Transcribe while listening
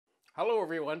Hello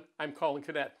everyone, I'm Colin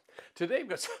Cadet. Today I've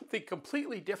got something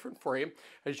completely different for you.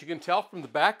 As you can tell from the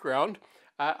background,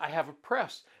 I have a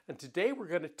press. And today we're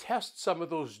going to test some of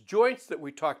those joints that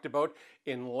we talked about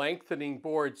in lengthening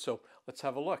boards. So let's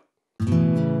have a look.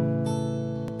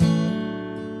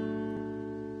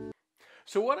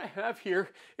 So what I have here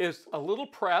is a little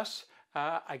press.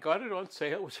 I got it on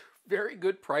sale. It was a very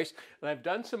good price, and I've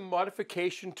done some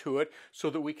modification to it so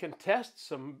that we can test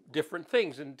some different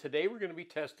things. And today we're going to be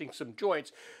testing some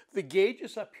joints. The gauge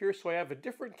is up here, so I have a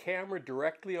different camera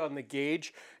directly on the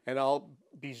gauge, and I'll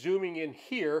be zooming in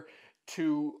here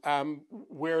to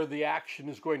where the action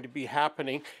is going to be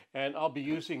happening, and I'll be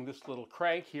using this little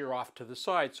crank here off to the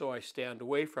side so I stand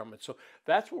away from it. So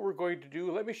that's what we're going to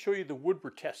do. Let me show you the wood we're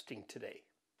testing today.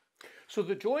 So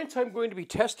the joints I'm going to be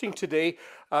testing today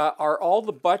are all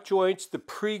the butt joints, the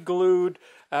pre-glued,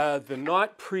 the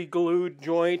not pre-glued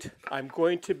joint. I'm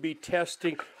going to be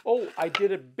testing, I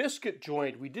did a biscuit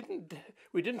joint. We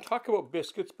didn't talk about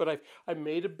biscuits, but I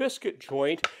made a biscuit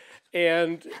joint.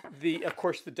 And of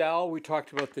course the dowel, we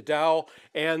talked about the dowel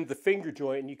and the finger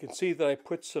joint. And you can see that I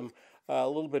put a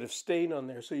little bit of stain on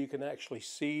there so you can actually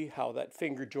see how that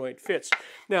finger joint fits.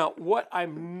 Now, what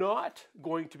I'm not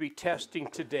going to be testing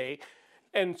today,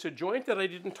 and it's a joint that I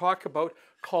didn't talk about,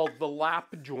 called the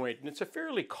lap joint. And it's a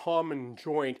fairly common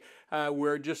joint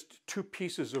where just two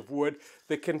pieces of wood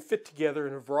that can fit together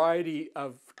in a variety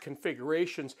of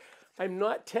configurations. I'm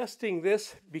not testing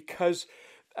this because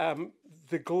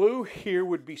the glue here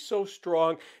would be so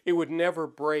strong it would never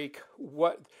break.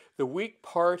 What the weak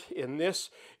part in this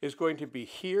is going to be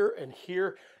here, and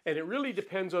it really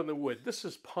depends on the wood. This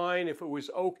is pine. If it was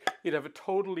oak, you'd have a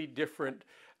totally different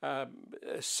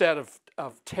set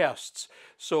of tests,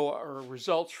 or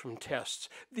results from tests.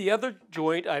 The other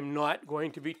joint I'm not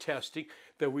going to be testing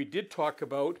that we did talk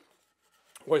about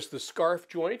was the scarf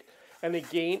joint. And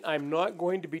again, I'm not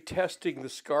going to be testing the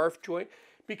scarf joint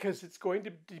because it's going to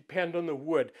depend on the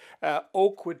wood.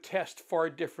 Oak would test far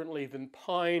differently than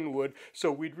pine would, so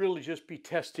we'd really just be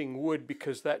testing wood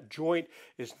because that joint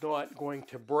is not going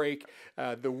to break.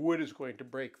 The wood is going to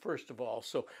break first of all,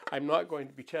 so I'm not going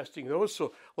to be testing those.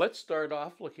 So let's start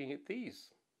off looking at these.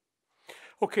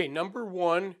 Okay, number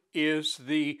one is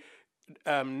the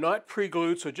not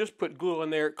pre-glued, so just put glue on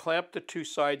there, clamp the two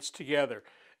sides together.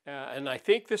 And I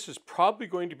think this is probably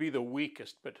going to be the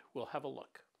weakest, but we'll have a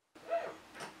look.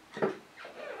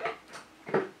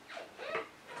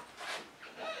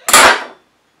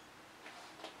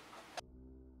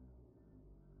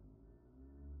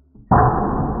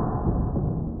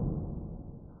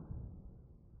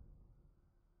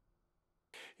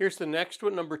 Here's the next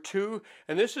one, number two,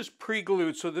 and this is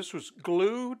pre-glued. So this was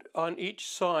glued on each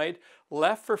side,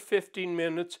 left for 15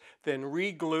 minutes, then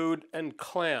re-glued and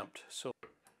clamped. So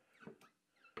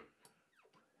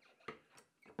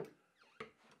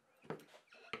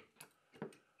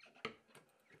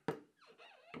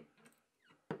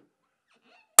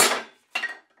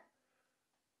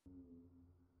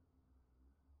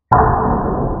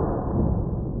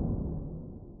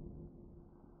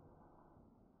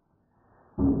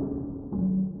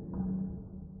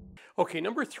okay,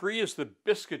 number three is the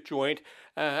biscuit joint,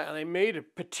 and I made a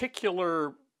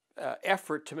particular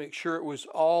effort to make sure it was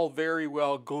all very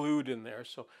well glued in there.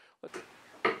 So let's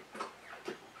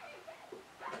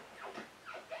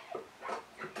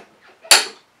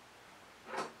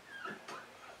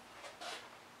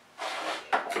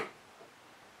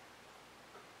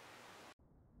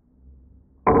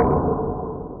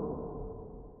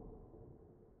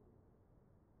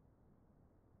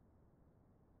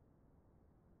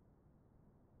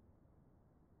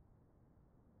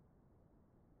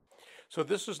So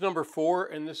this is number four,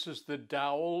 and this is the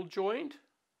dowel joint.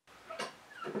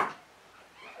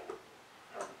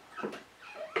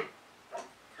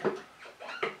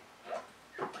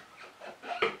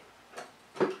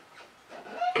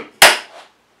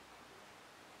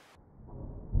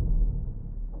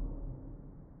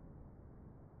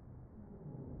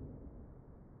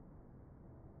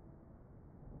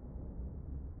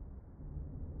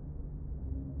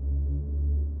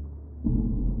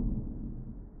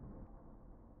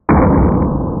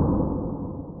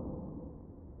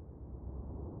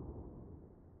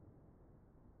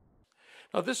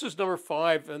 Now this is number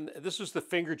five, and this is the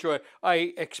finger joint.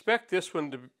 I expect this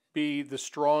one to be the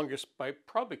strongest by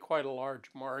probably quite a large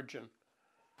margin.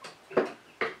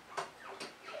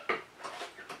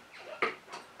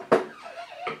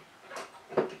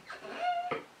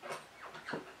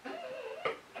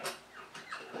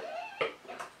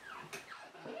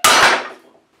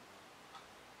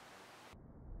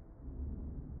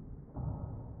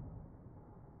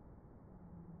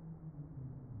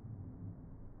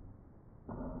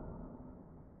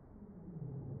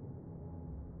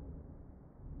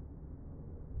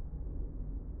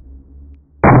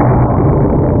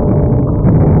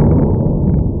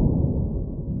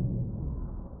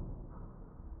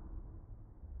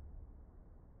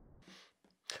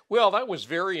 Well, that was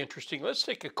very interesting. Let's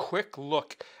take a quick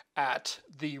look at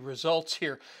the results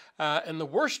here. And the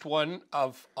worst one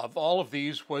of all of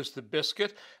these was the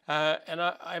biscuit.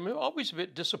 I'm always a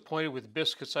bit disappointed with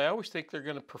biscuits. I always think they're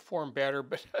going to perform better,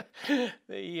 but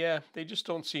they just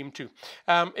don't seem to.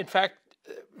 In fact,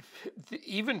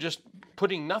 even just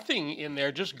putting nothing in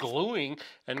there, just gluing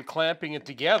and clamping it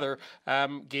together,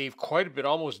 gave quite a bit,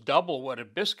 almost double what a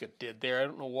biscuit did there. I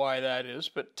don't know why that is,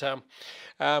 but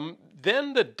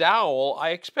then the dowel, I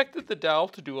expected the dowel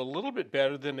to do a little bit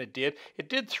better than it did. It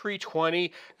did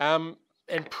 320.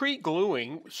 And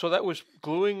pre-gluing, so that was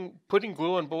gluing, putting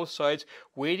glue on both sides,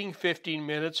 waiting 15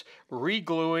 minutes,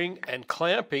 re-gluing and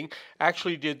clamping,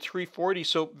 actually did 340.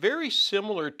 So very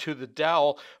similar to the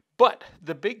dowel, but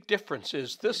the big difference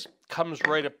is this comes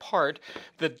right apart.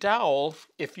 The dowel,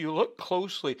 if you look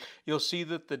closely, you'll see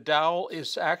that the dowel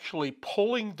is actually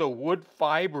pulling the wood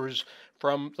fibers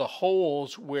from the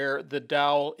holes where the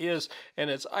dowel is,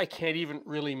 and I can't even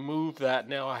really move that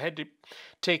now. I had to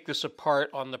take this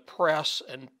apart on the press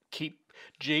and keep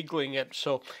jiggling it,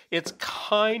 so it's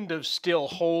kind of still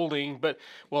holding, but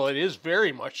well, it is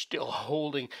very much still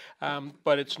holding,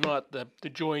 but it's not the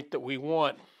joint that we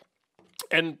want.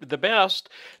 And the best,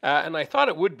 and I thought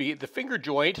it would be, the finger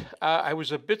joint.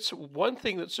 One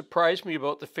thing that surprised me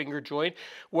about the finger joint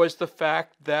was the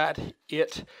fact that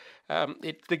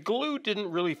the glue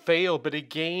didn't really fail, but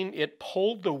again, it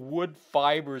pulled the wood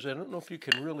fibers. I don't know if you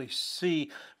can really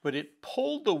see, but it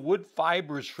pulled the wood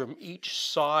fibers from each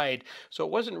side. So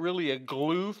it wasn't really a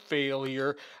glue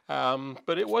failure,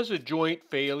 but it was a joint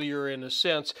failure in a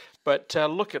sense. But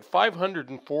look at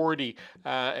 540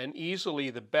 and easily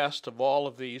the best of all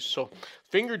of these. So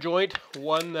finger joint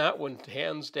won that one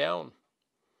hands down.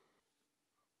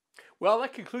 Well,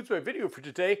 that concludes my video for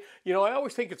today. You know, I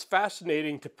always think it's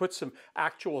fascinating to put some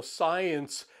actual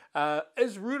science,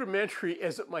 as rudimentary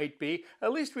as it might be.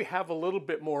 At least we have a little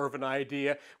bit more of an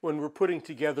idea when we're putting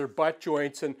together butt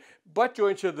joints. And butt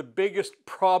joints are the biggest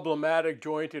problematic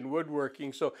joint in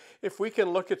woodworking. So if we can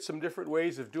look at some different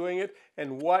ways of doing it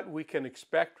and what we can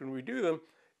expect when we do them,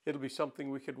 it'll be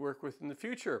something we could work with in the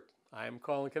future. I'm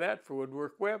Colin Canet for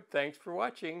Woodwork Web. Thanks for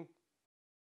watching.